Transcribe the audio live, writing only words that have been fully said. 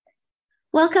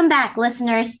Welcome back,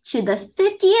 listeners, to the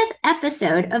 50th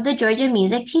episode of the Georgia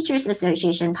Music Teachers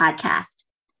Association podcast.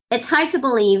 It's hard to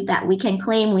believe that we can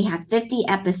claim we have 50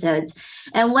 episodes,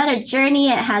 and what a journey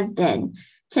it has been.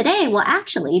 Today will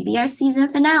actually be our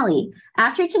season finale.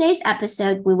 After today's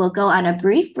episode, we will go on a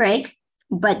brief break,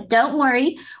 but don't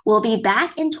worry, we'll be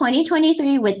back in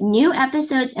 2023 with new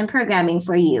episodes and programming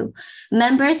for you.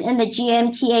 Members in the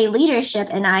GMTA leadership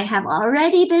and I have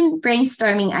already been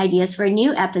brainstorming ideas for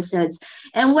new episodes,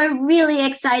 and we're really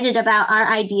excited about our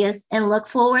ideas and look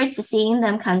forward to seeing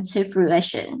them come to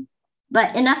fruition.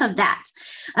 But enough of that.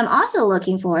 I'm also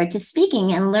looking forward to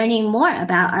speaking and learning more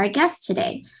about our guest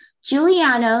today.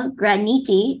 Giuliano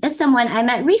Graniti is someone I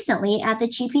met recently at the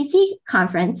GPC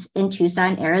conference in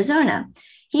Tucson, Arizona.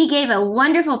 He gave a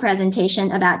wonderful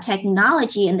presentation about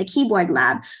technology in the keyboard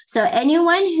lab, so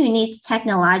anyone who needs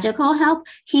technological help,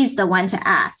 he's the one to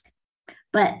ask.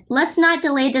 But let's not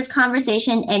delay this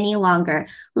conversation any longer.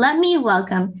 Let me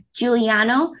welcome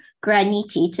Giuliano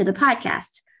Graniti to the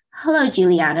podcast. Hello,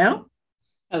 Giuliano.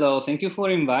 Hello, thank you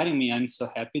for inviting me. I'm so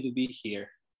happy to be here.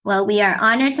 Well, we are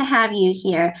honored to have you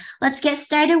here. Let's get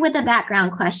started with a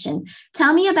background question.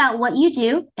 Tell me about what you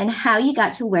do and how you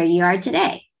got to where you are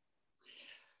today.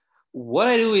 What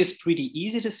I do is pretty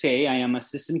easy to say. I am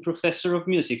assistant professor of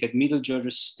music at Middle Georgia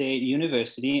State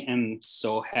University, and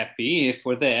so happy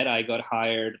for that. I got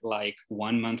hired like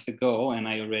 1 month ago, and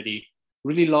I already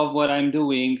really love what I'm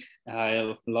doing.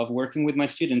 I love working with my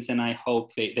students, and I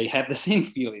hope they have the same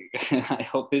feeling. I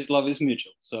hope this love is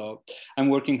mutual. So I'm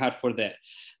working hard for that.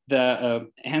 The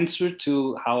answer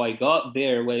to how I got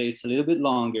there, well, it's a little bit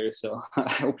longer, so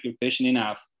I hope you're patient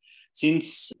enough.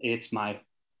 Since it's my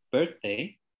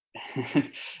birthday,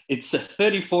 it's a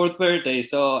 34th birthday,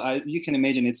 so you can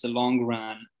imagine it's a long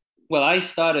run. Well, I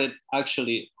started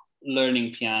actually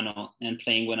learning piano and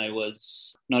playing when I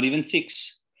was not even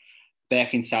 6,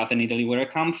 back in southern Italy, where I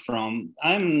come from.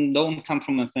 I don't come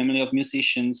from a family of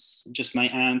musicians. Just my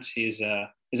aunt is a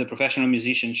professional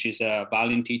musician. She's a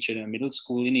violin teacher in a middle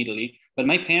school in Italy. But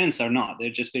my parents are not. They're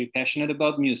just very passionate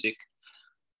about music.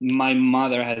 My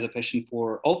mother has a passion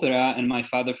for opera and my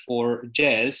father for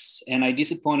jazz. And I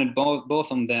disappointed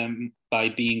both of them by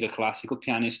being a classical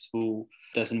pianist who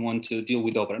doesn't want to deal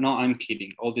with opera. No, I'm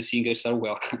kidding. All the singers are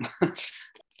welcome.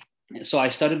 So I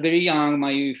started very young.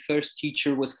 My first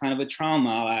teacher was kind of a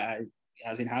trauma,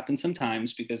 as it happens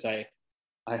sometimes, because I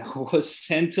was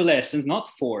sent to lessons, not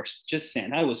forced, just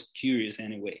sent. I was curious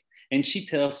anyway. And she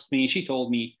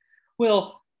told me,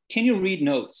 well, can you read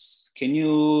notes? Can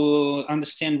you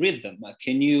understand rhythm?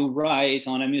 Can you write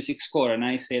on a music score? And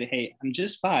I said, hey, I'm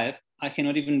just 5. I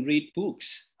cannot even read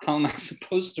books. How am I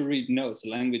supposed to read notes, a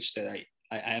language that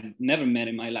I have never met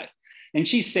in my life? And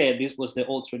she said, this was the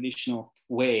old traditional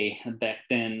way back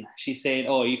then. She said,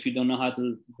 oh, if you don't know how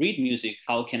to read music,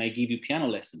 how can I give you piano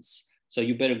lessons? So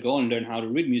you better go and learn how to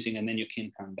read music and then you can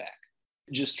come back.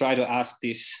 Just try to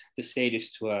say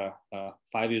this to a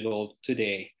 5-year-old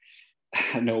today.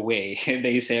 No way.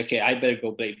 They say, okay, I better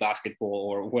go play basketball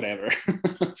or whatever.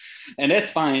 And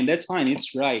that's fine.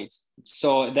 It's right.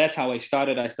 So that's how I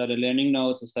started. I started learning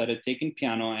notes. I started taking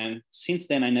piano. And since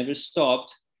then, I never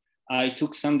stopped. I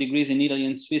took some degrees in Italy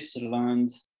and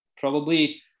Switzerland.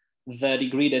 Probably the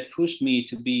degree that pushed me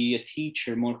to be a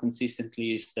teacher more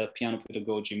consistently is the piano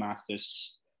pedagogy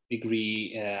master's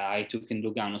degree I took in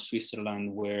Lugano,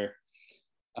 Switzerland, where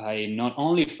I not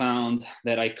only found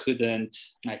that I couldn't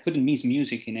miss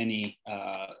music in any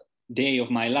day of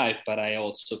my life, but I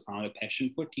also found a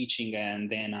passion for teaching.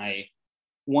 And then I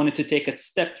wanted to take a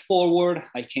step forward.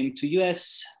 I came to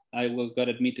US. I got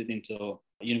admitted into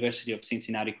University of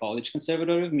Cincinnati College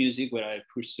Conservatory of Music, where I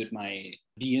pursued my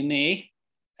BMA,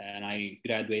 and I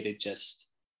graduated just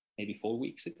maybe 4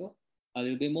 weeks ago, a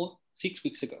little bit more, 6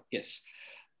 weeks ago. Yes,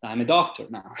 I'm a doctor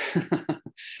now.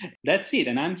 That's it,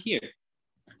 and I'm here.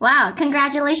 Wow,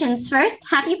 congratulations first,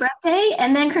 happy birthday,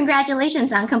 and then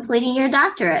congratulations on completing your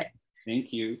doctorate.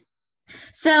 Thank you.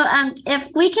 So if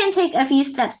we can take a few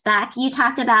steps back, you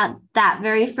talked about that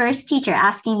very first teacher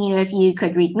asking you if you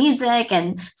could read music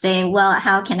and saying, well,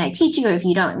 how can I teach you if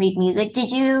you don't read music? Did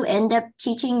you end up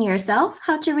teaching yourself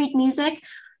how to read music?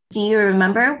 Do you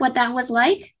remember what that was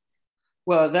like?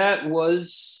 Well, that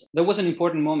was an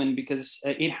important moment because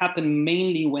it happened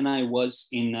mainly when I was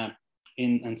in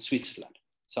Switzerland.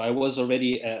 So I was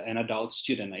already an adult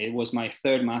student. It was my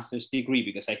 3rd master's degree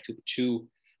because I took 2,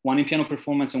 one in piano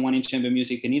performance and one in chamber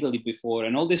music in Italy before.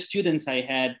 And all the students I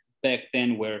had back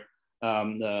then were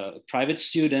the private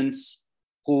students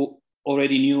who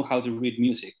already knew how to read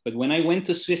music. But when I went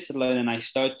to Switzerland and I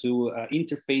started to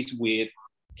interface with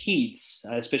kids,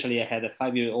 especially I had a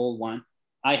 5-year-old one,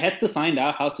 I had to find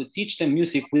out how to teach them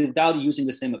music without using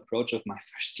the same approach of my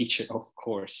first teacher, of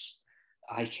course.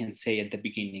 I can say at the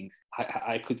beginning,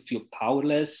 I could feel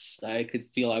powerless. I could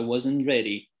feel I wasn't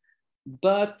ready.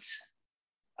 But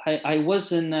I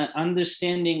wasn't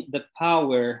understanding the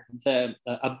power, the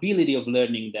ability of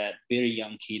learning that very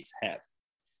young kids have.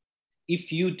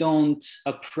 If you don't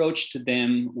approach to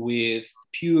them with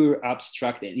pure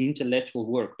abstract and intellectual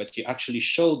work, but you actually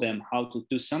show them how to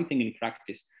do something in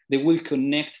practice, they will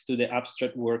connect to the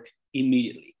abstract work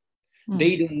immediately.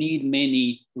 They don't need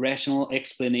many rational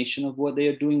explanation of what they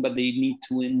are doing, but they need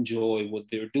to enjoy what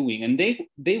they're doing. And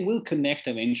they will connect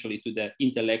eventually to the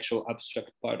intellectual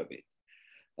abstract part of it.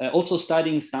 Also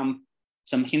studying some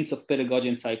hints of pedagogy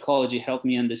and psychology helped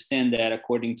me understand that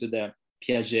according to the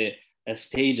Piaget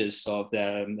stages of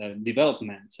the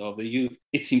development of the youth,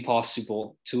 it's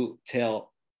impossible to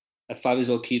tell a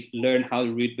 5-year-old kid learn how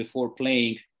to read before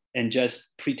playing and just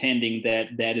pretending that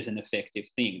that is an effective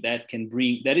thing. That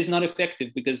is not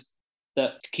effective, because the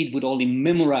kid would only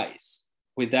memorize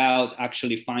without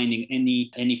actually finding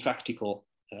any practical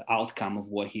outcome of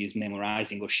what he is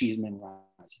memorizing or she is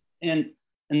memorizing.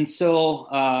 And so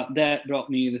that brought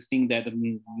me the thing that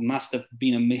must have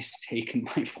been a mistake in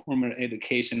my former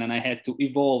education. And I had to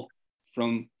evolve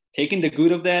from taking the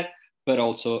good of that, but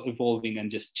also evolving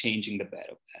and just changing the bad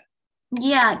of that.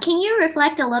 Yeah. Can you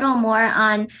reflect a little more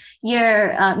on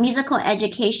your musical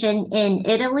education in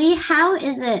Italy? How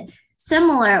is it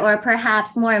similar, or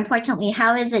perhaps more importantly,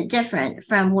 how is it different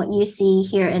from what you see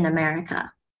here in America?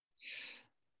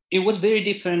 It was very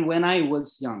different when I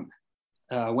was young.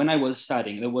 When I was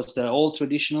studying, there was the old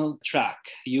traditional track.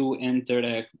 You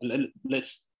entered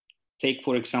let's take,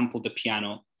 for example, the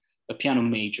piano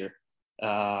major.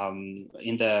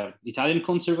 In the Italian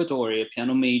conservatory, a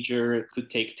piano major could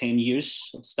take 10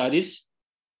 years of studies.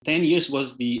 10 years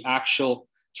was the actual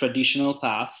traditional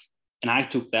path, and I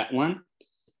took that one.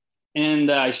 And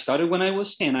I started when I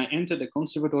was 10. I entered the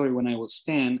conservatory when I was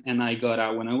 10, and I got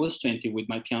out when I was 20 with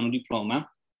my piano diploma,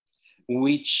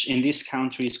 which in this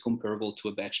country is comparable to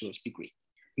a bachelor's degree,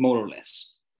 more or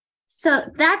less. So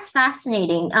that's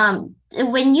fascinating.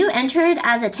 When you entered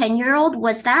as a 10-year-old,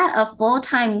 was that a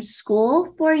full-time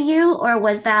school for you, or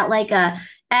was that like a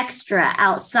extra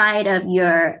outside of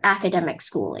your academic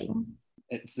schooling?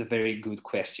 It's a very good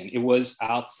question. It was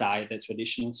outside the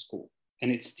traditional school,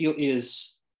 and it still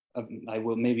is. I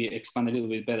will maybe expand a little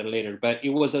bit better later, but it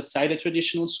was outside the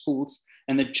traditional schools,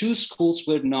 and the two schools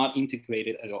were not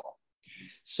integrated at all.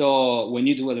 So when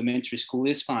you do elementary school,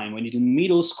 it's fine. When you do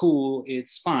middle school,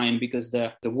 it's fine because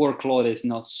the workload is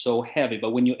not so heavy. But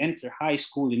when you enter high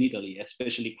school in Italy,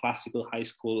 especially classical high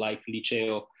school like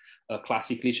Liceo,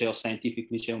 classic Liceo, scientific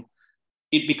Liceo,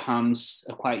 it becomes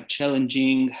quite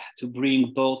challenging to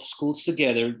bring both schools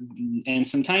together. And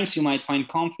sometimes you might find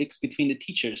conflicts between the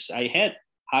teachers. I had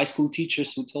high school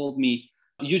teachers who told me,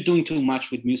 you're doing too much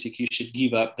with music. You should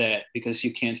give up that because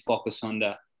you can't focus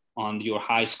on your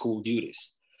high school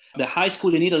duties. The high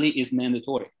school in Italy is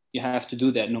mandatory. You have to do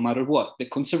that no matter what. The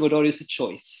conservatory is a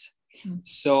choice.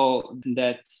 So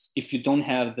that's, if you don't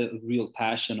have the real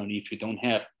passion, or if you don't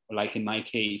have, like in my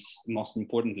case, most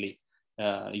importantly,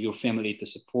 your family to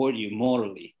support you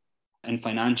morally and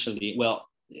financially, well,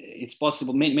 it's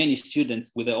possible. Many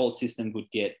students with the old system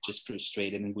would get just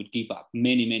frustrated and would give up,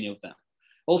 many of them.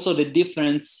 Also,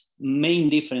 main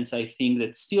difference, I think,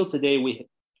 that still today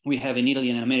we have in Italy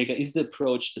and America is the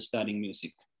approach to studying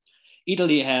music.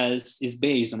 Italy is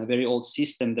based on a very old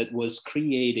system that was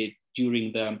created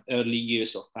during the early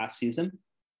years of fascism.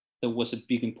 There was a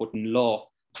big important law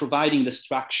providing the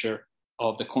structure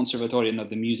of the conservatory and of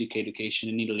the music education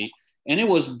in Italy. And it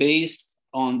was based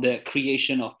on the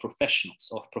creation of professionals,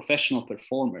 of professional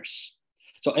performers.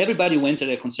 So everybody who entered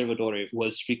a conservatory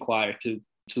was required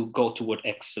to go toward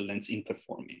excellence in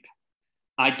performing.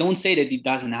 I don't say that it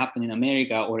doesn't happen in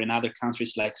America or in other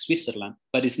countries like Switzerland,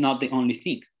 but it's not the only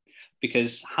thing,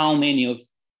 because how many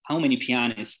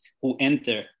pianists who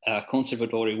enter a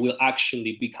conservatory will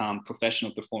actually become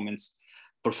professional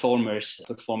performers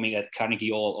performing at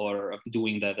Carnegie Hall or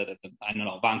doing the I don't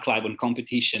know, Van Cliburn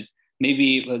competition,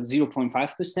 maybe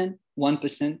 0.5%,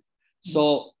 1%.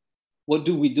 So what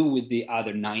do we do with the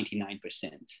other 99%?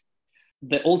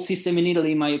 The old system in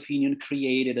Italy, in my opinion,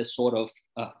 created a sort of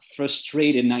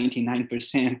frustrated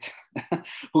 99%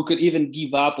 who could even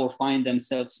give up or find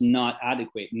themselves not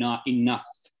adequate, not enough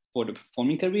for the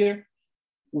performing career.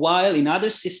 While in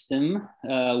other system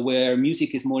where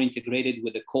music is more integrated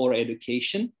with the core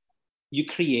education, you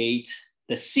create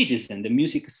the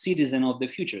music citizen of the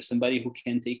future, somebody who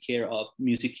can take care of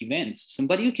music events,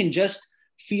 somebody who can just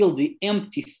feel the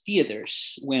empty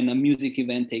theaters when a music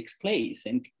event takes place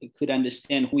and could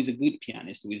understand who is a good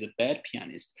pianist, who is a bad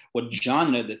pianist, what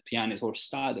genre the pianist or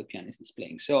style the pianist is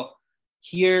playing. So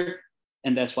here,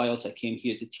 and that's why also I came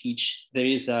here to teach, there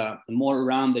is a more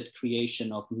rounded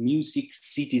creation of music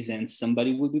citizens.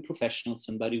 Somebody will be professional,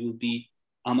 somebody will be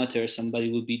amateur,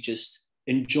 somebody will be just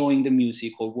enjoying the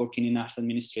music or working in art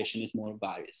administration, is more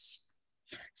various.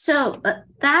 So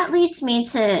that leads me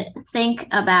to think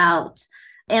about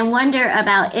and wonder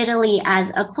about Italy as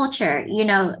a culture.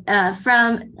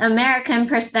 From American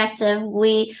perspective,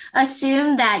 we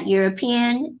assume that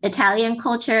European, Italian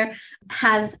culture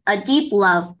has a deep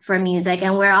love for music,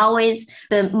 and we're always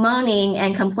bemoaning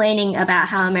and complaining about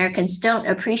how Americans don't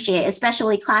appreciate,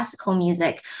 especially classical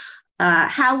music.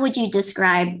 How would you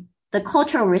describe the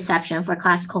cultural reception for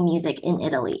classical music in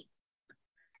Italy?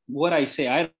 What I say,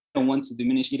 I don't want to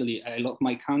diminish Italy. I love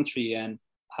my country and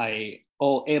I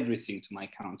owe everything to my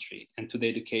country and to the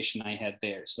education I had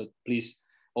there. So please,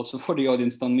 also for the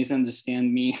audience, don't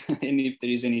misunderstand me. And if there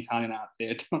is any Italian out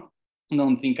there,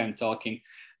 don't think I'm talking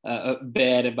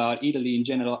bad about Italy in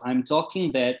general. I'm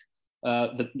talking that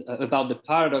about the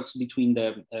paradox between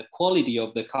the quality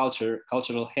of the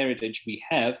cultural heritage we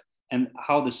have and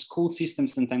how the school system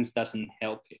sometimes doesn't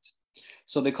help it.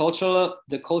 So the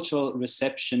cultural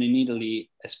reception in Italy,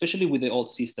 especially with the old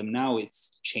system, now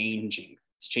it's changing.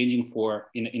 It's changing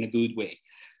in a good way,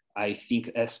 I think,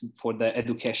 as for the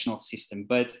educational system.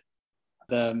 But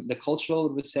the cultural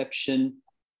reception,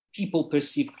 people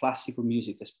perceive classical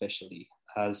music especially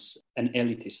as an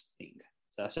elitist thing,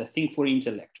 as a thing for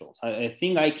intellectuals. I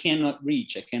think I cannot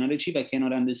achieve, I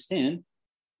cannot understand,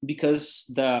 because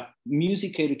the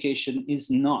music education is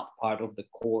not part of the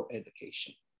core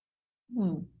education.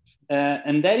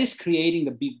 And that is creating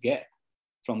a big gap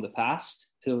from the past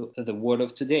to the world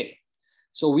of today.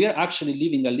 So we are actually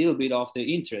living a little bit off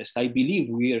the interest. I believe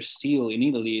we are still in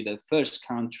Italy, the first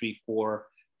country for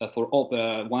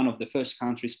opera, one of the first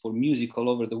countries for music all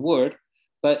over the world,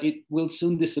 but it will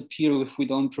soon disappear if we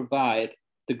don't provide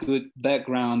the good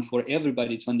background for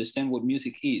everybody to understand what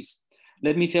music is.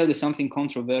 Let me tell you something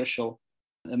controversial.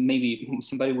 Maybe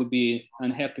somebody would be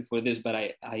unhappy for this, but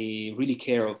I really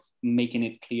care of making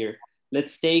it clear.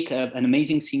 Let's take an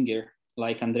amazing singer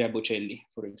like Andrea Bocelli,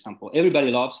 for example.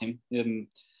 Everybody loves him.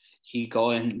 He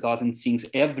goes and sings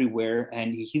everywhere,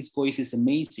 and his voice is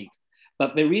amazing.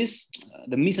 But there is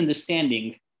the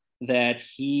misunderstanding that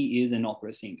he is an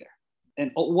opera singer.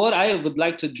 And what I would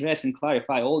like to address and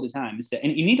clarify all the time is that,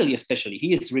 and in Italy especially,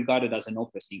 he is regarded as an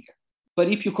opera singer. But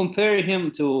if you compare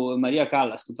him to Maria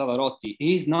Callas, to Pavarotti,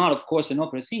 he's not, of course, an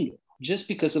opera singer, just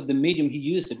because of the medium he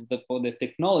uses, for the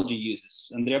technology he uses.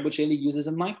 Andrea Bocelli uses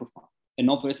a microphone. An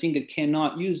opera singer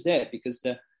cannot use that because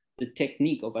the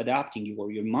technique of adapting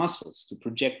your muscles to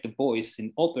project the voice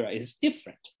in opera is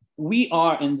different. We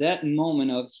are in that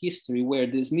moment of history where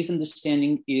this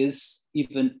misunderstanding is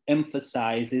even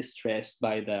emphasized, is stressed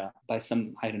by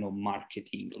some, I don't know,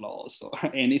 marketing laws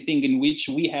or anything, in which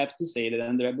we have to say that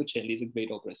Andrea Bocelli is a great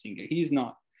opera singer. He's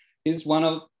not. He's one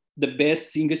of the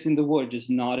best singers in the world, just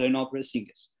not an opera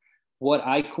singer. What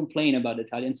I complain about the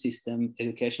Italian system,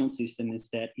 educational system, is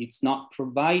that it's not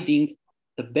providing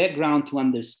the background to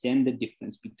understand the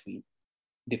difference between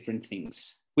different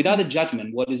things without a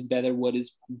judgment. What is better, what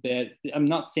is bad? I'm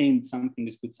not saying something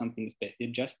is good, something is bad. They're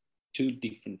just two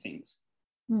different things.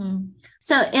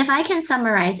 So if I can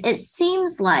summarize, it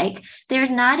seems like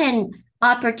there's not an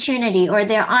opportunity, or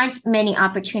there aren't many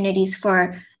opportunities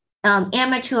for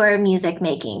amateur music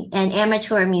making and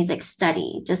amateur music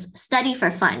study, just study for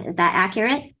fun. Is that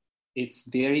accurate? It's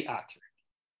very accurate.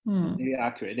 It's very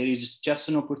accurate. There is just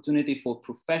an opportunity for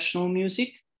professional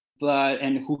music,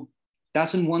 and who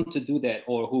doesn't want to do that,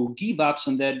 or who give up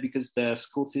on that because the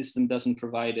school system doesn't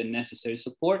provide the necessary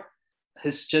support,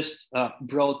 has just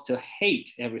brought to hate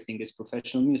everything is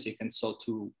professional music, and so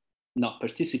to not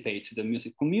participate to the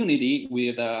music community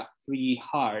with a free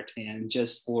heart and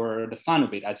just for the fun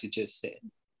of it, as you just said.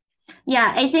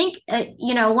 Yeah, I think,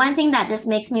 one thing that this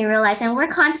makes me realize, and we're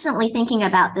constantly thinking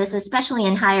about this, especially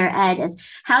in higher ed, is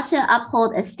how to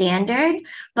uphold a standard,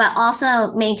 but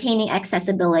also maintaining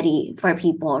accessibility for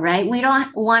people, right? We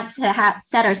don't want to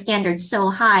set our standards so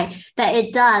high that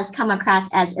it does come across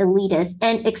as elitist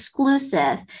and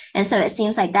exclusive. And so it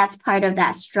seems like that's part of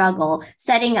that struggle,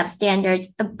 setting up standards,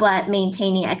 but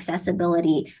maintaining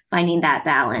accessibility, finding that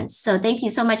balance. So thank you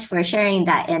so much for sharing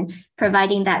that and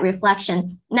providing that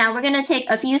reflection. Now we're going to take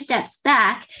a few steps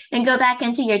back and go back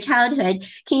into your childhood.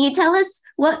 Can you tell us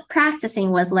what practicing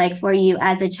was like for you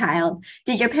as a child?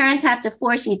 Did your parents have to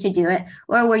force you to do it,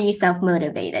 or were you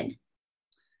self-motivated?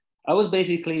 I was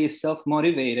basically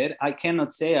self-motivated. I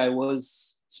cannot say I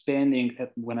was spending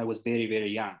when I was very, very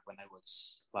young, when I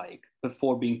was like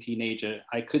before being teenager,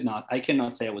 I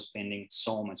cannot say I was spending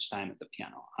so much time at the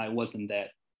piano. I wasn't that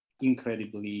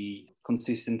incredibly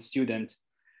consistent student.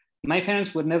 My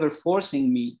parents were never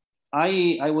forcing me.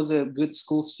 I was a good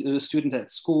student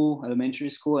at school, elementary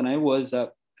school, and I was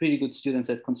a pretty good student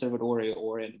at conservatory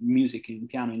or in music and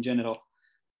piano in general.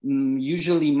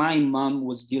 Usually my mom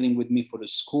was dealing with me for the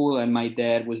school and my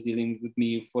dad was dealing with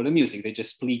me for the music. They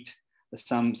just split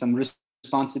some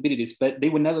responsibilities, but they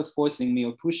were never forcing me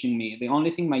or pushing me. The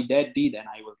only thing my dad did, and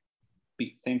I will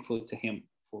be thankful to him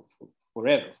for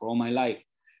forever, for all my life,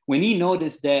 when he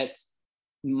noticed that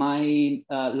my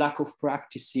lack of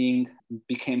practicing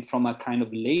became from a kind of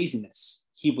laziness,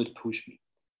 he would push me,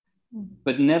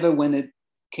 but never when it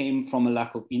came from a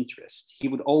lack of interest. He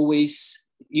would always,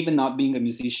 even not being a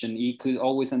musician, he could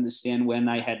always understand when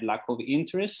I had lack of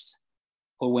interest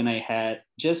or when I had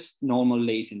just normal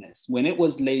laziness. When it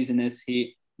was laziness,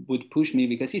 he would push me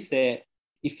because he said,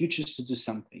 if you choose to do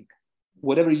something,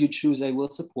 whatever you choose, I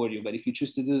will support you. But if you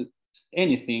choose to do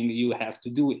anything, you have to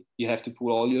do it. You have to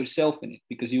put all yourself in it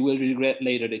because you will regret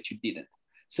later that you didn't.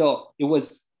 So it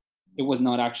was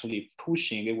not actually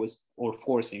pushing, or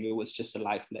forcing. It was just a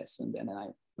life lesson that I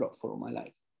brought for my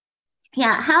life.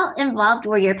 Yeah. How involved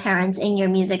were your parents in your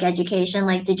music education?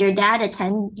 Like, did your dad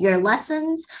attend your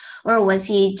lessons or was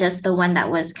he just the one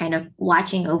that was kind of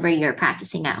watching over your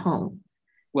practicing at home?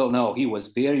 Well, no, he was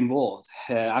very involved.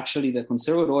 Actually, the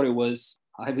conservatory was,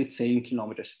 I would say, in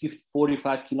kilometers,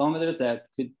 45 kilometers. That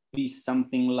could be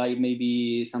something like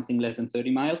maybe something less than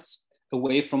 30 miles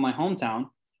away from my hometown.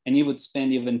 And he would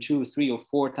spend even 2, 3, or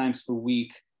 4 times per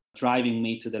week driving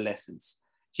me to the lessons.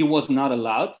 He was not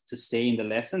allowed to stay in the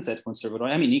lessons at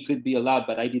conservatory. I mean, he could be allowed,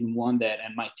 but I didn't want that.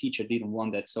 And my teacher didn't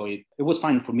want that. So it was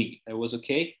fine for me. It was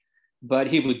okay. But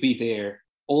he would be there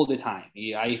all the time.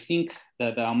 I think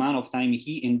that the amount of time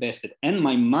he invested, and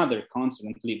my mother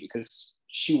constantly, because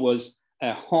she was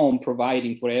at home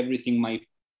providing for everything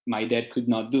my dad could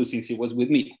not do since he was with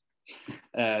me.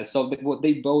 So what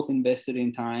they both invested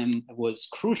in time was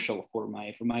crucial for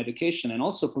my education, and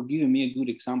also for giving me a good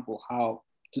example how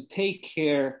to take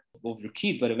care of your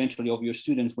kids, but eventually of your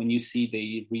students when you see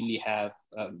they really have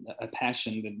a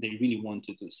passion, that they really want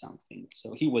to do something.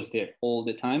 So he was there all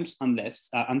the times,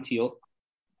 until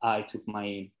I took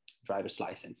my driver's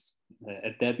license.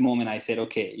 At that moment, I said,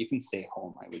 okay, you can stay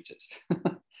home. I would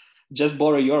just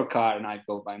borrow your car and I'd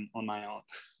go on my own.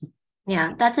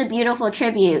 Yeah, that's a beautiful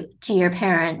tribute to your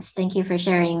parents. Thank you for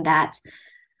sharing that.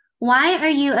 Why are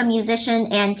you a musician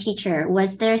and teacher?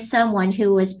 Was there someone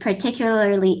who was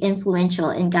particularly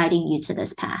influential in guiding you to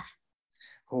this path?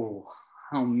 Oh,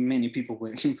 how many people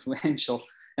were influential.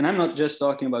 And I'm not just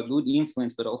talking about good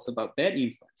influence, but also about bad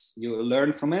influence. You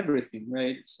learn from everything,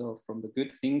 right? So from the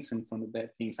good things and from the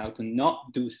bad things, how to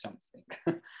not do something.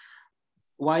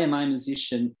 Why am I a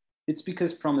musician? It's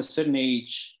because from a certain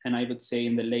age, and I would say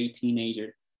in the late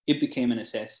teenager, it became a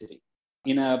necessity.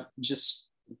 In a just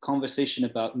conversation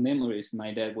about memories,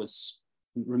 my dad was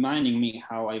reminding me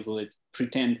how I would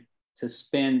pretend to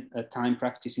spend a time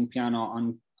practicing piano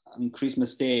on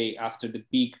Christmas Day after the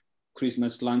big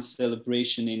Christmas lunch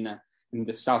celebration in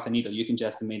the southern Italy. You can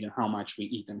just imagine how much we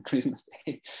eat on Christmas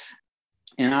Day.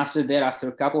 And after that, after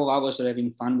a couple of hours of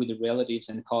having fun with the relatives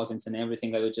and cousins and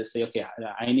everything, I would just say, okay,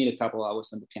 I need a couple of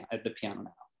hours at the piano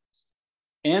now.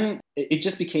 And it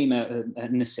just became a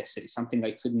necessity, something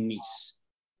I couldn't miss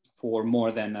for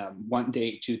more than 1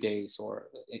 day, 2 days, or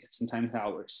sometimes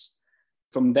hours.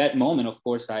 From that moment, of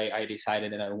course, I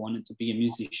decided that I wanted to be a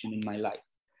musician in my life.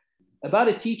 About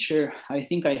a teacher, I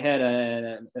think I had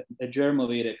a germ of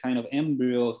it, a kind of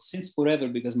embryo since forever,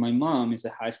 because my mom is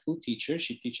a high school teacher.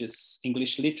 She teaches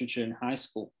English literature in high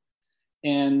school.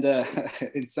 And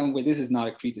in some way, this is not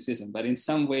a criticism, but in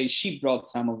some way, she brought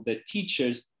some of the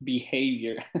teachers'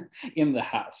 behavior in the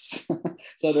house.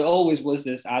 So there always was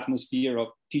this atmosphere of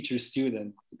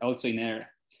teacher-student, also in our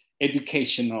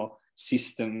educational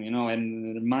system,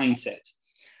 and mindset.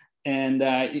 And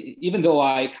even though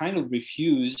I kind of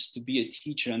refused to be a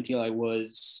teacher until I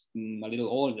was a little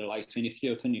older, like 23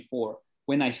 or 24,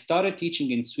 when I started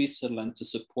teaching in Switzerland to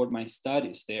support my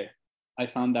studies there, I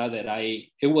found out that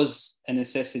it was a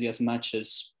necessity as much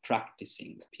as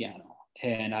practicing piano,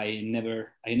 and I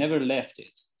never left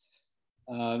it.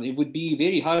 It would be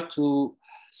very hard to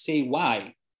say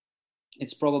why.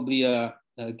 It's probably a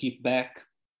give back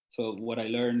for what I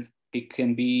learned. It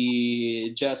can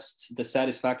be just the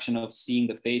satisfaction of seeing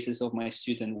the faces of my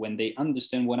students when they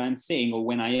understand what I'm saying, or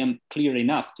when I am clear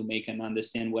enough to make them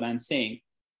understand what I'm saying.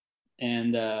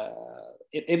 And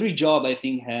every job I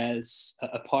think has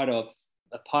a part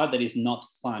that is not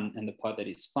fun and the part that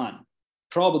is fun.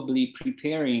 Probably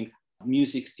preparing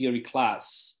music theory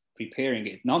class, preparing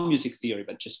it, not music theory,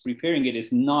 but just preparing it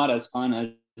is not as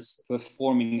fun as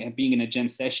performing and being in a jam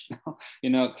session,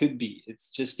 could be.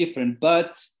 It's just different.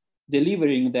 But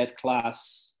delivering that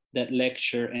class, that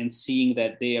lecture, and seeing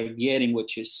that they are getting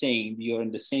what you're saying, you're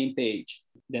on the same page,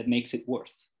 that makes it worth.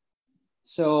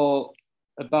 So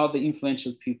about the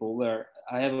influential people, where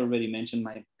I have already mentioned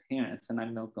my parents, and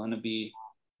I'm not going to be,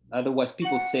 otherwise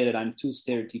people say that I'm too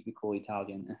stereotypical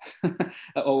Italian.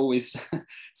 I always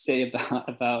say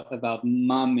about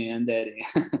mommy and daddy.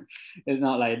 It's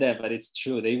not like that, but it's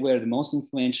true. They were the most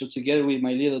influential, together with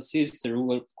my little sister,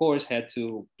 who of course had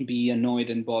to be annoyed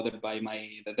and bothered by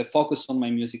the focus on my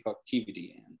musical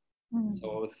activity. And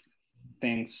so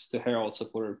thanks to her also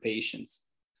for her patience.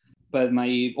 But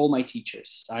all my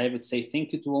teachers, I would say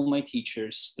thank you to all my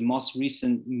teachers, the most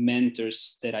recent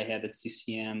mentors that I had at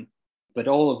CCM, but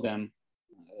all of them,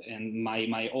 and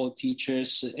my old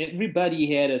teachers,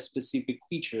 everybody had a specific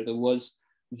feature. There was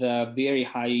the very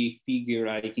high figure,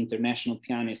 like international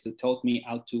pianist, who taught me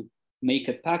how to make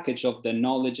a package of the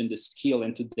knowledge and the skill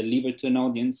and to deliver to an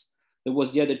audience. There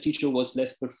was the other teacher who was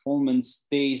less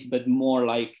performance-based, but more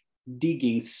like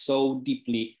digging so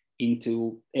deeply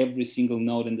into every single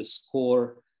note in the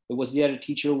score. There was the other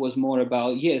teacher who was more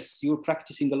about, yes, you're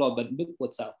practicing a lot, but look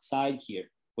what's outside here,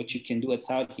 what you can do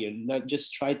outside here.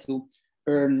 Just try to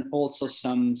earn also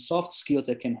some soft skills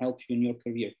that can help you in your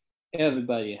career.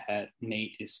 Everybody had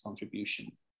made his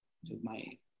contribution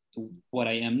to what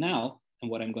I am now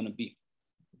and what I'm going to be.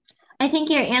 I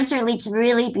think your answer leads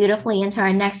really beautifully into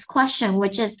our next question,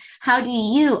 which is, how do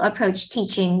you approach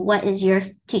teaching? What is your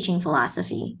teaching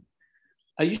philosophy?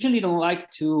 I usually don't like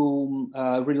to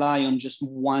rely on just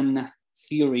one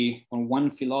theory or one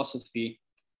philosophy.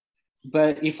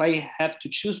 But if I have to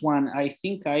choose one, I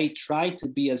think I try to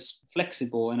be as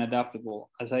flexible and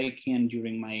adaptable as I can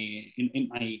during in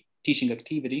my teaching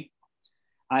activity.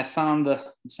 I found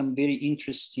some very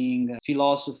interesting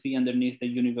philosophy underneath the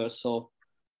universal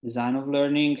design of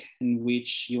learning, in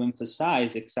which you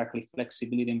emphasize exactly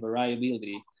flexibility and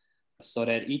variability, so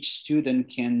that each student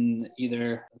can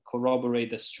either corroborate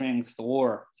the strength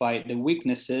or fight the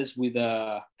weaknesses with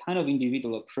a kind of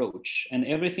individual approach. And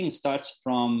everything starts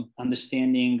from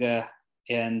understanding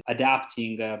and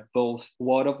adapting both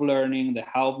what of learning, the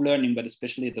how of learning, but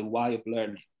especially the why of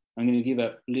learning. I'm going to give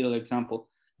a little example.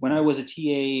 When I was a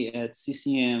TA at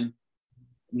CCM,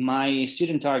 my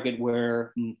student target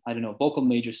were, vocal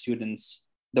major students.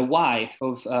 The why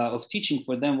of teaching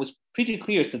for them was pretty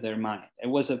clear to their mind. It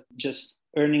was just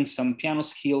earning some piano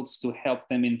skills to help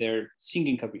them in their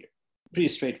singing career. Pretty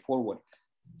straightforward.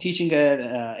 Teaching at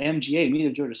MGA,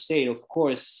 Middle Georgia State, of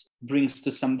course, brings to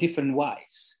some different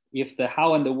whys. If the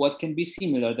how and the what can be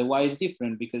similar, the why is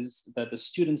different, because the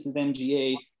students at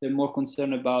MGA, they're more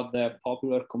concerned about the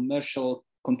popular commercial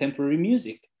contemporary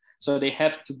music. So they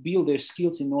have to build their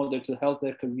skills in order to help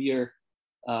their career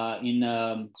in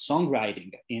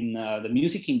songwriting, in the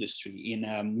music industry,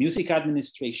 in music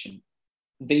administration.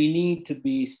 They need to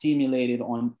be stimulated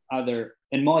on other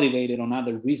and motivated on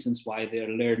other reasons why they're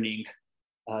learning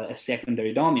a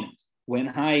secondary dominant. When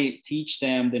I teach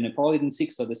them the Napolitan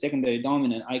Sixth or the secondary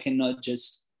dominant, I cannot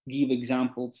just give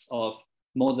examples of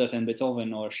Mozart and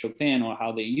Beethoven or Chopin or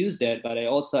how they use that, but I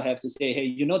also have to say, hey,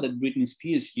 you know that Britney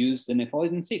Spears used the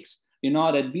Napolitan Sixth. You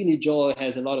know that Billy Joel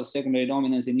has a lot of secondary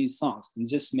dominance in his songs, and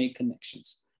just make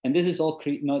connections. And this is all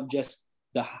not just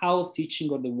the how of teaching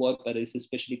or the what, but it's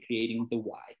especially creating the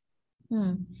why.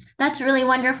 That's really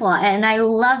wonderful. And I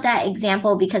love that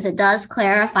example because it does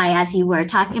clarify, as you were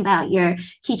talking about your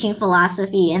teaching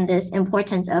philosophy and this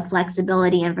importance of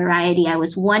flexibility and variety. I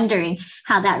was wondering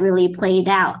how that really played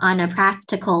out on a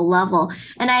practical level.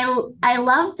 And I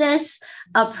love this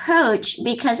approach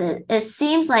because it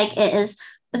seems like it is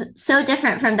so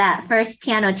different from that first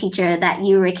piano teacher that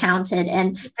you recounted,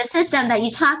 and the system that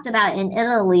you talked about in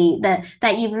Italy,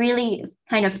 that you've really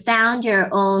kind of found your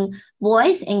own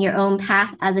voice and your own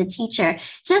path as a teacher.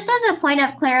 Just as a point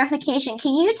of clarification,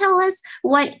 can you tell us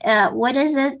what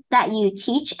is it that you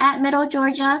teach at Middle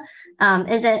Georgia?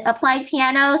 Is it applied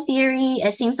piano theory?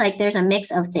 It seems like there's a mix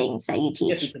of things that you teach.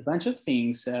 Yes, it's a bunch of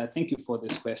things. Thank you for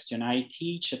this question. I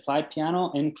teach applied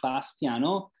piano and class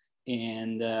piano.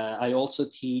 And I also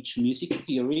teach music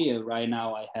theory. Right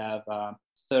now I have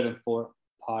third and fourth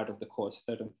part of the course,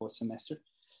 third and fourth semester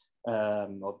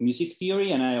of music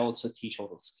theory. And I also teach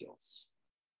oral skills.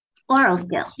 Oral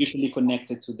skills. Usually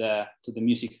connected to the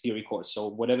music theory course. So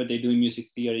whatever they do in music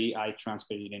theory, I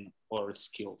transfer it in oral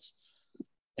skills.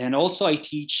 And also I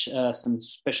teach some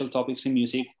special topics in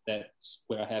music. That's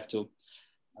where I have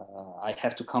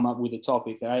to come up with a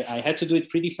topic. I had to do it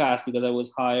pretty fast because I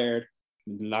was hired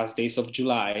in the last days of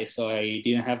July. So I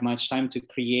didn't have much time to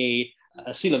create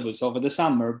a syllabus over the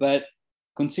summer. But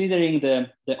considering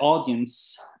the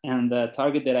audience and the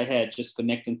target that I had, just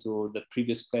connecting to the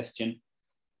previous question,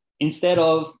 instead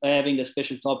of having a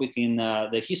special topic in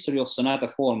the history of sonata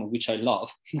form, which I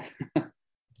love,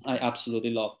 I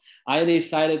absolutely love, I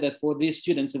decided that for these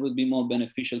students, it would be more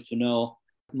beneficial to know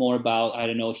more about,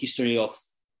 history of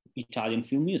Italian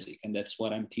film music. And that's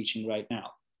what I'm teaching right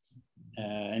now.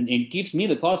 And it gives me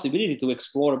the possibility to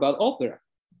explore about opera.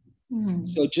 Mm.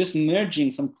 So just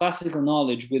merging some classical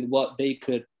knowledge with what they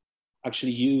could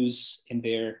actually use in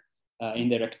their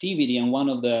activity. And one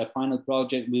of the final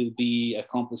project will be a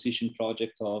composition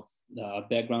project of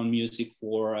background music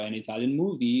for an Italian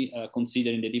movie,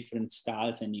 considering the different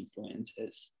styles and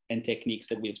influences and techniques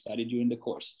that we have studied during the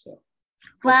course. So,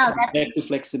 wow, back to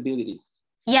flexibility.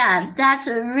 Yeah, that's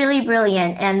really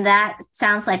brilliant. And that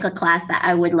sounds like a class that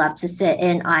I would love to sit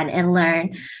in on and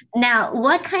learn. Now,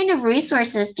 what kind of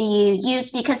resources do you use?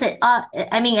 Because it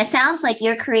sounds like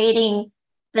you're creating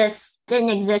this didn't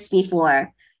exist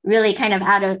before, really kind of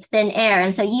out of thin air.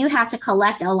 And so you have to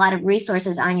collect a lot of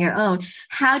resources on your own.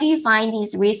 How do you find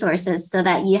these resources so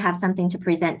that you have something to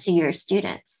present to your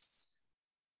students?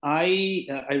 I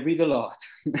read a lot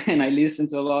and I listen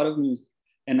to a lot of music.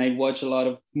 And I watch a lot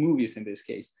of movies in this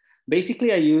case.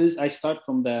 Basically, I start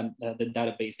from the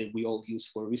database that we all use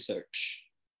for research,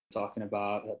 talking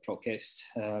about ProQuest,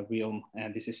 Realm,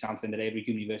 and this is something that every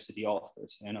university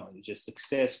offers. You just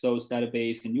access those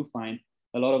databases and you find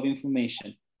a lot of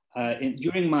information.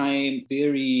 During my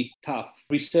very tough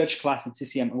research class at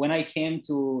CCM, when I came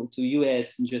to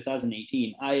US in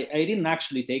 2018, I didn't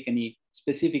actually take any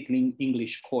specific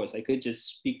English course. I could just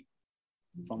speak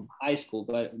from high school,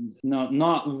 but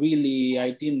not really.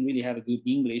 I didn't really have a good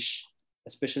English,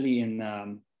 especially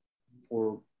in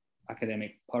for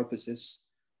academic purposes.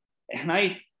 And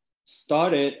I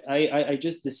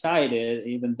just decided,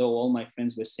 even though all my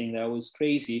friends were saying that I was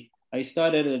crazy, I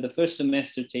started the first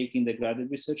semester taking the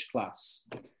graduate research class.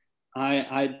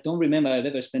 I don't remember I've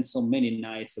ever spent so many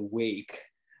nights awake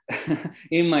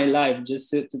in my life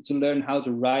just to learn how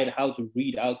to write, how to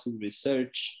read, how to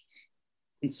research.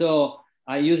 And so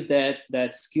I use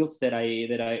that skills that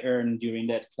I earned during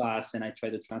that class, and I try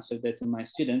to transfer that to my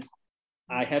students.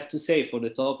 I have to say, for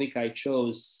the topic I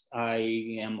chose, I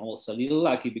am also a little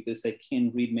lucky because I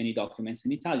can read many documents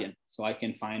in Italian. So I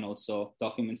can find also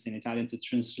documents in Italian to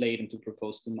translate and to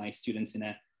propose to my students in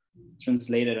a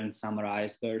translated and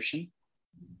summarized version.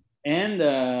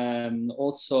 And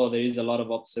also there is a lot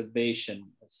of observation.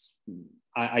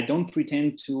 I don't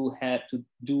pretend to have to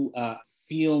do a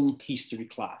film history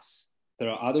class. There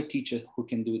are other teachers who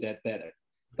can do that better.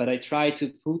 But I try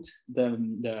to put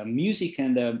the music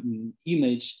and the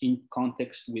image in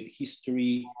context with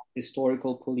history,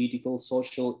 historical, political,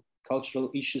 social,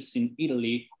 cultural issues in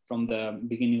Italy from the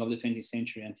beginning of the 20th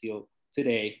century until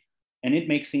today. And it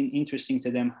makes it interesting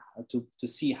to them to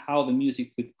see how the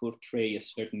music could portray a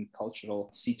certain cultural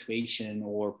situation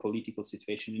or political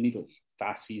situation in Italy.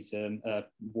 Fascism,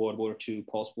 World War II,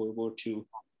 post-World War II,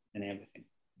 and everything.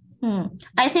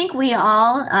 I think we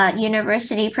all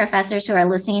university professors who are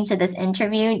listening to this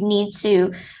interview need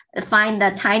to find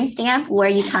the timestamp where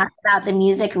you talk about the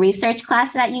music research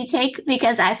class that you take,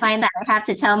 because I find that I have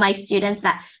to tell my students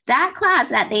that class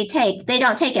that they take, they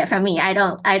don't take it from me. I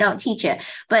don't teach it,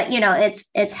 but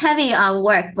it's heavy on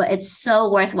work, but it's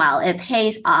so worthwhile. It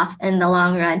pays off in the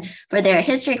long run for their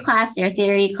history class, their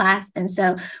theory class. And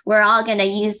so we're all going to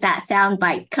use that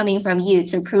soundbite coming from you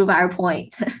to prove our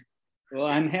point. Well,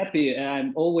 I'm happy.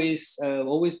 I'm always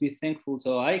be thankful.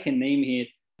 So I can name it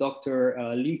Dr.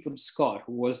 Linford Scott,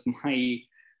 who was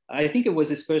I think it was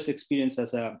his first experience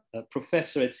as a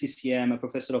professor at CCM, a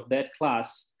professor of that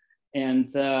class.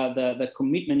 And the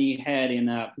commitment he had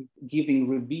in giving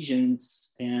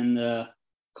revisions and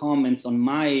comments on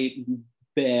my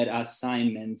bad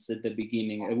assignments at the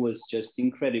beginning, it was just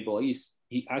incredible.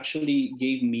 He actually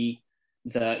gave me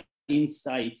the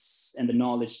insights and the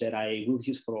knowledge that I will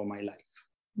use for all my life.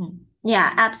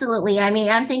 Yeah, absolutely. I mean,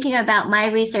 I'm thinking about my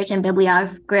research and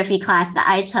bibliography class that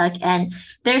I took, and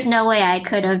there's no way I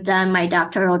could have done my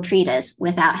doctoral treatise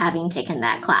without having taken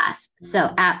that class.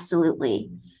 So absolutely.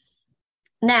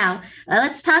 Now,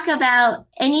 let's talk about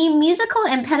any musical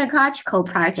and pedagogical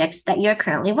projects that you're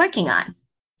currently working on.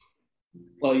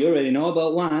 Well, you already know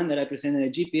about one that I presented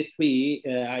at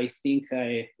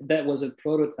GP3. That was a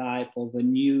prototype of a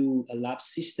new lab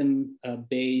system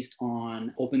based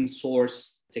on open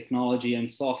source technology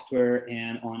and software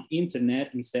and on internet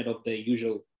instead of the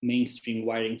usual mainstream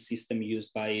wiring system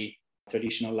used by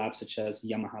traditional labs such as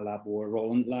Yamaha Lab or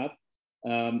Roland Lab.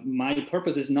 My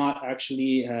purpose is not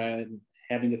actually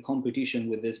having a competition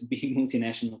with these big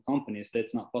multinational companies.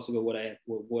 That's not possible.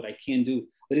 What I can do,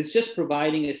 but it's just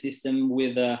providing a system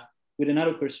with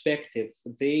another perspective.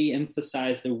 They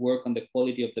emphasize their work on the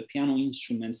quality of the piano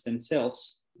instruments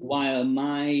themselves, while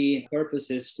my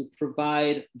purpose is to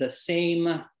provide the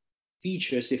same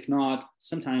features, if not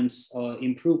sometimes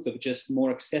improved, of just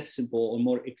more accessible or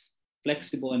more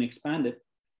flexible and expanded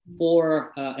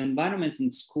for environments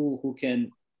in school who can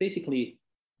basically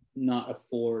not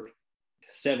afford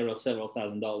several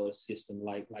 $1,000 system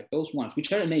like those ones,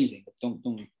 which are amazing.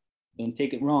 Don't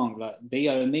take it wrong. They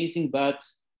are amazing, but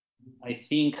I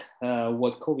think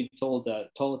what COVID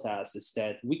told us is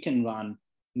that we can run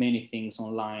many things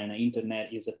online. The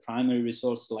internet is a primary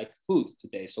resource like food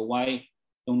today. So why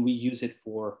don't we use it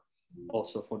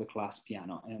also for the class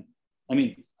piano? And I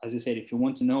mean, as I said, if you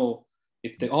want to know,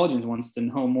 if the audience wants to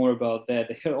know more about that,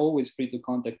 they are always free to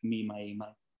contact me.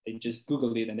 They just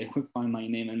Google it and they will find my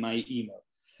name and my email.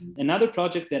 Another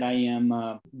project that I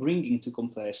am bringing to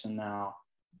completion now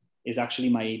is actually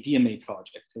my DMA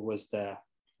project. It was the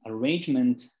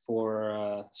arrangement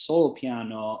for solo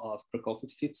piano of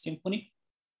Prokofiev's Fifth Symphony.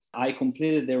 I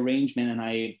completed the arrangement and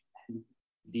I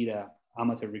did an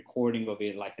amateur recording of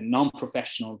it, like a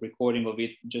non-professional recording of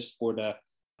it, just for the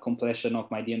completion of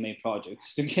my DMA project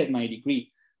to get my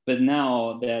degree. But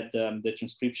now that the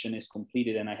transcription is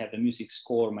completed and I have the music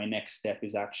score, my next step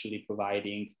is actually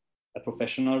providing a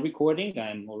professional recording.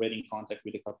 I'm already in contact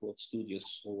with a couple of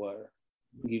studios who are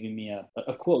giving me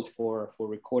a quote for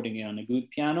recording it on a good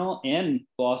piano and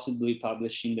possibly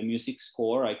publishing the music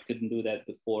score. I couldn't do that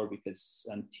before because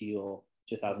until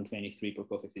 2023,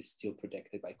 Prokofiev is still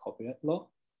protected by copyright law.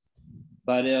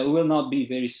 But it will not be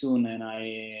very soon, and I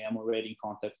am already in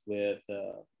contact with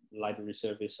the library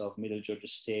service of Middle Georgia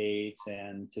State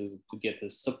and to get the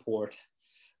support,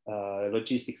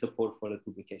 logistic support for the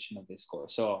publication of this score.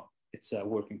 So it's a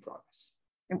work in progress.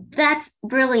 That's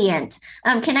brilliant.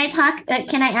 Can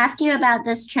I ask you about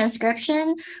this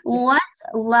transcription? What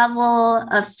level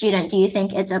of student do you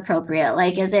think it's appropriate?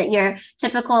 Like, is it your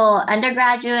typical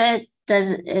undergraduate?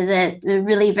 Is it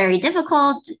really very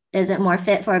difficult? Is it more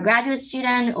fit for a graduate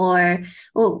student, or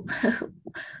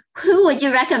who would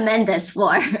you recommend this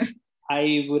for?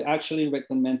 I would actually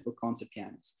recommend for concert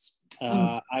pianists.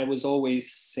 I was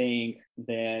always saying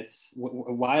that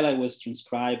while I was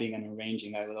transcribing and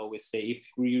arranging, I would always say, if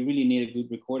you really need a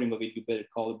good recording of it, you better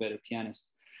call a better pianist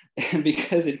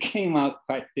because it came out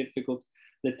quite difficult.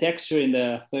 The texture in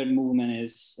the third movement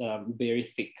is very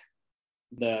thick.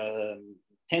 The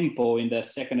tempo in the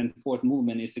second and fourth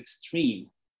movement is extreme,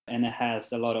 and it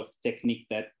has a lot of technique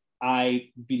that I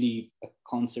believe a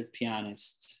concert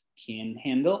pianist can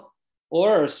handle,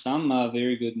 or some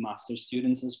very good master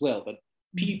students as well, but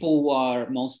people who are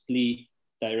mostly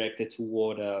directed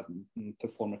toward a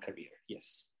performer career.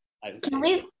 Yes, I would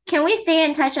say. Can we stay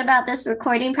in touch about this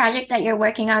recording project that you're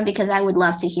working on? Because I would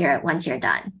love to hear it once you're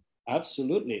done.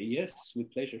 Absolutely, yes, with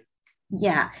pleasure.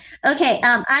 Yeah. Okay.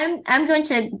 I'm going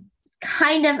to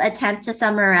kind of attempt to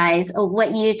summarize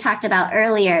what you talked about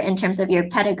earlier in terms of your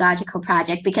pedagogical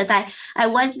project, because I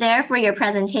was there for your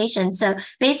presentation. So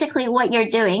basically what you're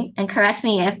doing, and correct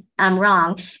me if I'm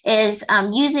wrong, is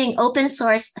using open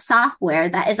source software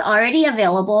that is already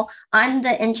available on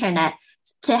the internet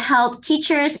to help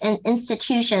teachers and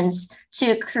institutions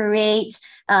to create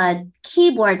a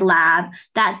keyboard lab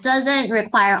that doesn't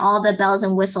require all the bells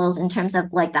and whistles in terms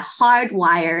of like the hard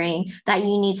wiring that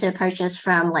you need to purchase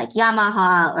from like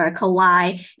Yamaha or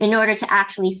Kawai in order to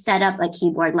actually set up a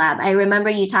keyboard lab. I remember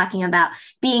you talking about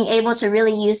being able to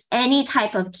really use any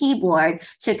type of keyboard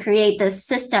to create this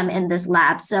system in this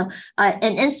lab. So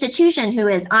an institution who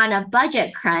is on a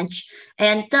budget crunch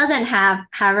and doesn't have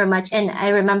however much, and I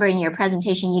remember in your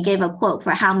presentation, you gave a quote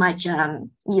for how much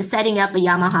you setting up a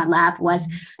Yamaha lab was.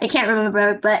 I can't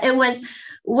remember, but it was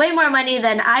way more money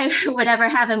than I would ever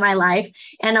have in my life.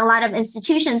 And a lot of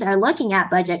institutions are looking at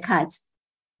budget cuts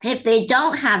if they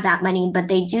don't have that money, but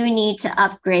they do need to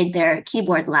upgrade their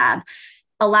keyboard lab.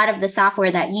 A lot of the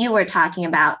software that you were talking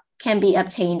about can be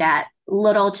obtained at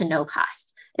little to no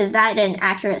cost. Is that an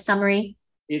accurate summary?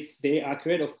 It's very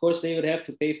accurate. Of course, they would have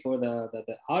to pay for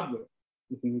the hardware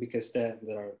because there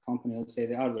are companies that say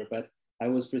the hardware, but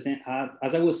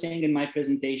as I was saying in my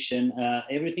presentation,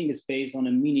 everything is based on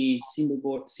a mini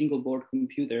single board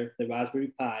computer, the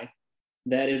Raspberry Pi,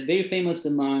 that is very famous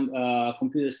among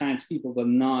computer science people, but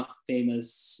not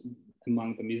famous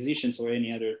among the musicians or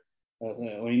any other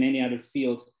or in any other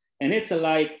field. And it's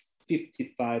like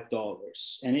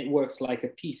 $55, and it works like a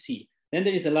PC. Then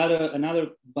there is another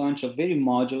bunch of very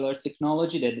modular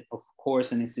technology that, of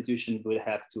course, an institution would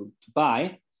have to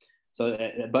buy. So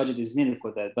a budget is needed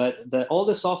for that. But all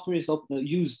the software is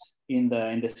used in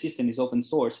the system is open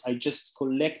source. I just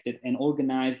collected and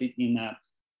organized it in a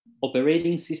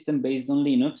operating system based on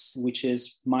Linux, which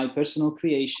is my personal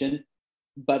creation,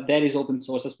 but that is open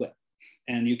source as well.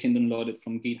 And you can download it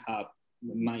from GitHub,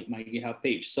 my GitHub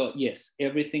page. So yes,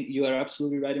 everything, you are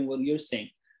absolutely right in what you're saying.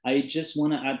 I just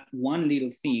want to add one little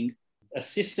thing, a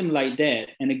system like that.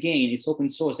 And again, it's open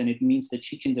source, and it means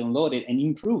that you can download it and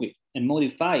improve it and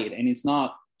modify it. And it's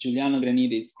not Giuliano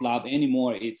Granidi's lab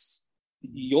anymore, it's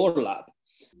your lab.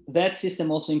 That system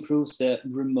also improves the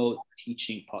remote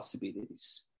teaching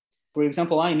possibilities. For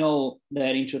example, I know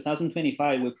that in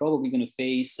 2025, we're probably going to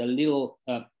face a little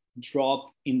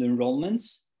drop in the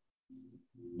enrollments.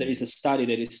 There is a study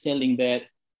that is telling that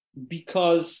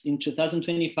because in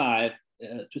 2025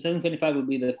 will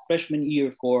be the freshman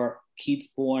year for kids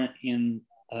born in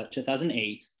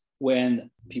 2008, when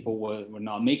people were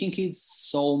not making kids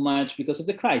so much because of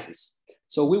the crisis.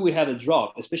 So we will have a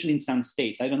drop, especially in some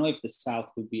states. I don't know if the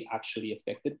South will be actually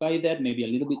affected by that, maybe a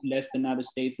little bit less than other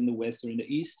states in the West or in the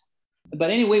East.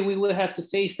 But anyway, we will have to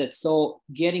face that. So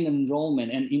getting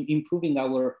enrollment and improving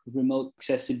our remote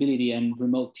accessibility and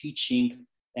remote teaching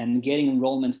and getting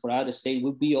enrollment for other states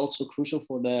will be also crucial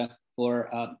for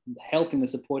helping and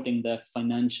supporting the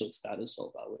financial status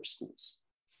of our schools.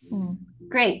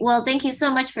 Great. Well, thank you so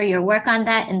much for your work on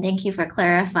that. And thank you for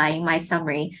clarifying my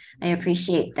summary. I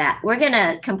appreciate that. We're going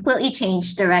to completely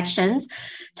change directions.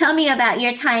 Tell me about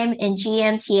your time in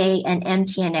GMTA and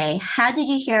MTNA. How did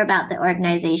you hear about the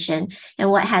organization,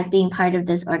 and what has being part of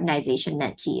this organization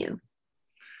meant to you?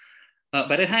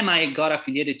 By the time I got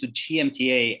affiliated to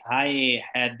GMTA, I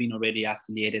had been already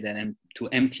affiliated to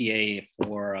MTA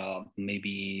for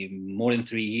maybe more than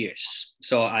 3 years.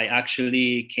 So I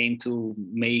actually came to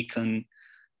Macon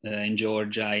in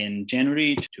Georgia in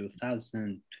January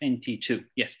 2022.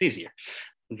 Yes, this year.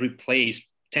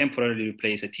 Temporarily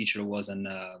replaced a teacher who was on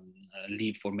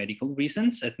leave for medical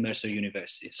reasons at Mercer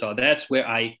University. So that's where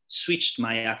I switched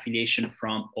my affiliation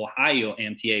from Ohio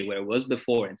MTA, where I was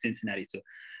before, in Cincinnati, to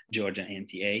Georgia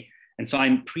MTA. And so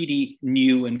I'm pretty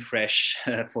new and fresh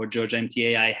for Georgia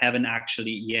MTA. I haven't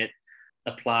actually yet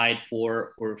applied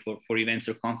for events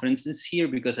or conferences here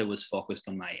because I was focused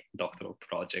on my doctoral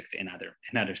project and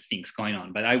other things going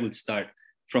on. But I would start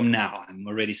from now. I'm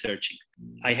already searching.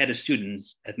 I had a student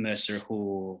at Mercer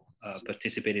who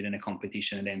participated in a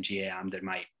competition at MGA under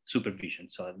my supervision.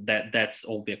 So that's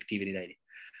all the activity that I did.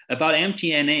 About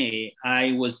MTNA,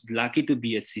 I was lucky to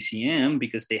be at CCM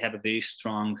because they have a very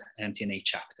strong MTNA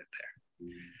chapter there.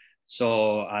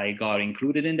 So I got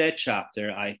included in that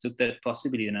chapter. I took that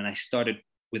possibility and I started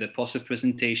with a poster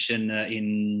presentation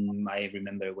I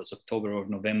remember it was October or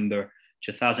November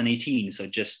 2018. So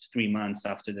just 3 months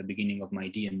after the beginning of my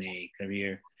DMA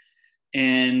career.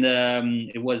 And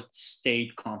it was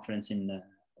state conference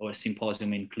or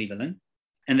symposium in Cleveland.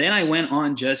 And then I went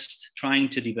on just trying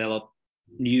to develop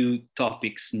new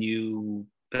topics, new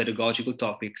pedagogical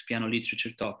topics, piano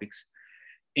literature topics.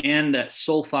 And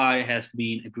so far it has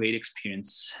been a great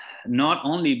experience, not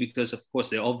only because, of course,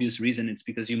 the obvious reason, it's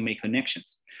because you make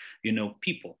connections, you know,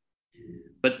 people.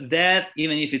 But that,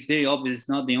 even if it's very obvious, it's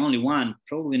not the only one,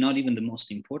 probably not even the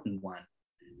most important one.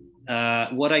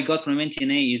 What I got from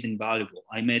MTNA is invaluable.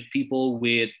 I met people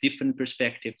with different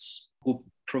perspectives who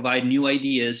provide new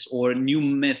ideas or new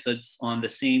methods on the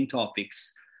same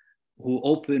topics, who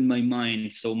opened my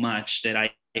mind so much that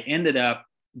I ended up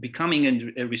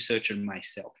becoming a researcher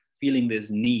myself, feeling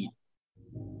this need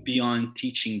beyond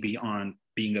teaching, beyond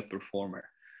being a performer.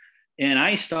 And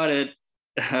I started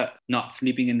not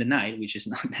sleeping in the night, which is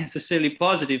not necessarily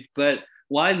positive, but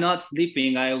while not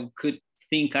sleeping, I could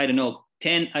think,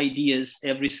 10 ideas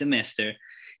every semester.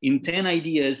 In 10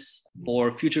 ideas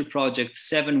for future projects,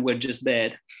 7 were just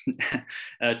bad.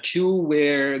 2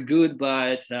 were good,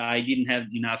 but I didn't have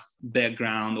enough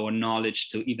background or knowledge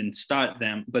to even start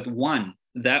them. But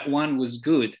that one was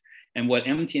good. And what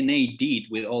MTNA did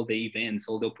with all the events,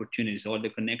 all the opportunities, all the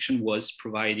connection was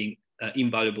providing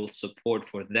invaluable support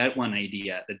for that one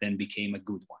idea that then became a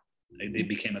good one. It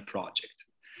became a project.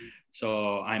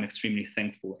 So I'm extremely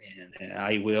thankful, and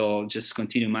I will just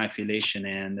continue my affiliation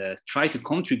and try to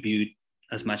contribute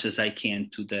as much as I can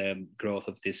to the growth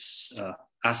of this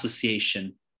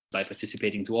association by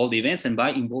participating to all the events and by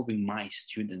involving my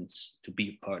students to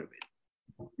be a part of it.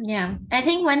 Yeah, I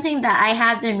think one thing that I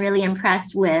have been really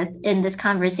impressed with in this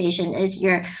conversation is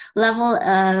your level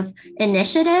of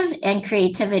initiative and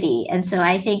creativity. And so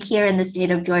I think here in the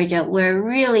state of Georgia, we're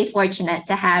really fortunate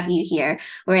to have you here.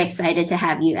 We're excited to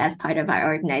have you as part of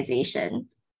our organization.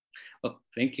 Well,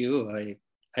 thank you. I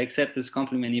accept this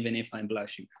compliment even if I'm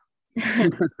blushing.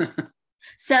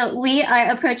 So we are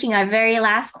approaching our very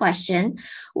last question.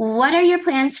 What are your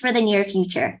plans for the near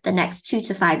future, the next 2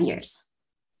 to 5 years?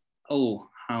 Oh,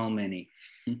 how many?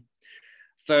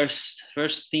 First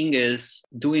thing is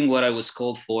doing what I was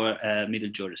called for at Middle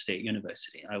Georgia State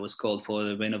University. I was called for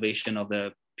the renovation of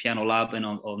the piano lab and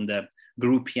on the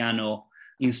group piano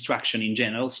instruction in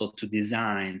general. So to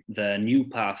design the new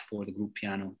path for the group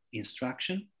piano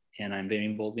instruction. And I'm very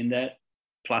involved in that.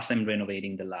 Plus I'm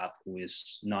renovating the lab, who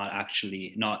is not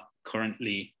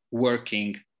currently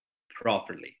working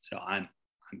properly. So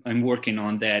I'm working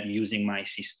on that using my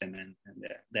system and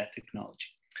that technology.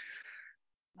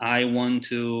 I want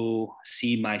to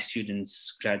see my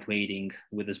students graduating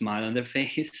with a smile on their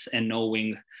face and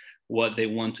knowing what they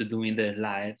want to do in their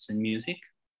lives and music.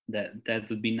 That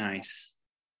would be nice.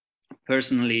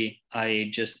 Personally, I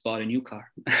just bought a new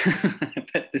car,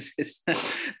 but this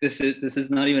is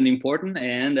not even important.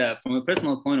 And from a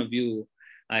personal point of view,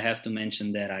 I have to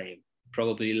mention that I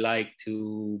probably like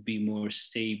to be more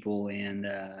stable and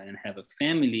have a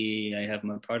family. I have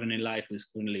my partner in life who's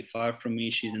currently far from me.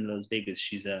 She's in Las Vegas.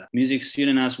 She's a music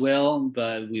student as well,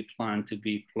 but we plan to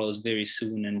be close very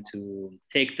soon and to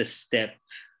take the step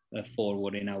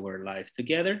forward in our life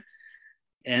together.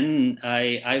 And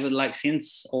I would like,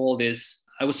 since all this,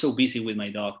 I was so busy with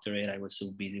my doctorate, I was so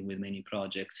busy with many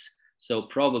projects. So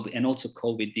probably, and also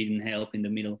COVID didn't help in the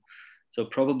middle. So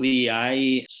probably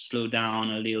I slow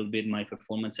down a little bit my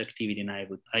performance activity, and I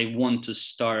want to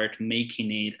start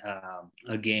making it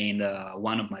again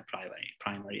one of my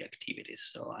primary activities.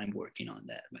 So I'm working on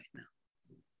that right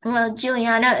now. Well,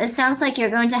 Giuliano, it sounds like you're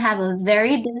going to have a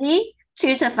very busy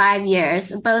 2 to 5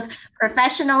 years, both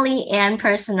professionally and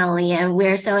personally. And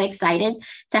we're so excited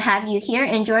to have you here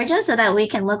in Georgia so that we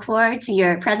can look forward to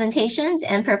your presentations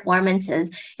and performances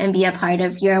and be a part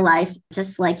of your life,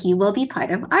 just like you will be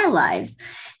part of our lives.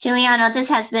 Giuliano, this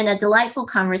has been a delightful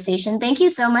conversation. Thank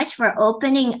you so much for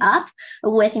opening up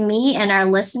with me and our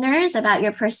listeners about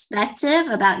your perspective,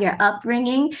 about your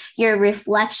upbringing, your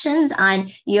reflections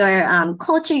on your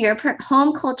culture, your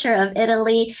home culture of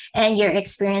Italy, and your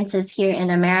experiences here in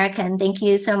America. And thank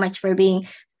you so much for being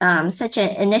such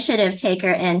an initiative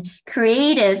taker and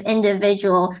creative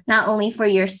individual, not only for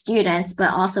your students,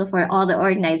 but also for all the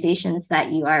organizations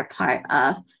that you are part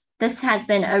of. This has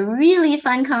been a really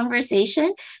fun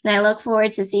conversation, and I look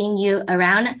forward to seeing you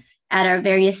around at our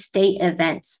various state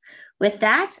events. With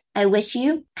that, I wish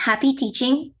you happy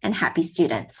teaching and happy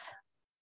students.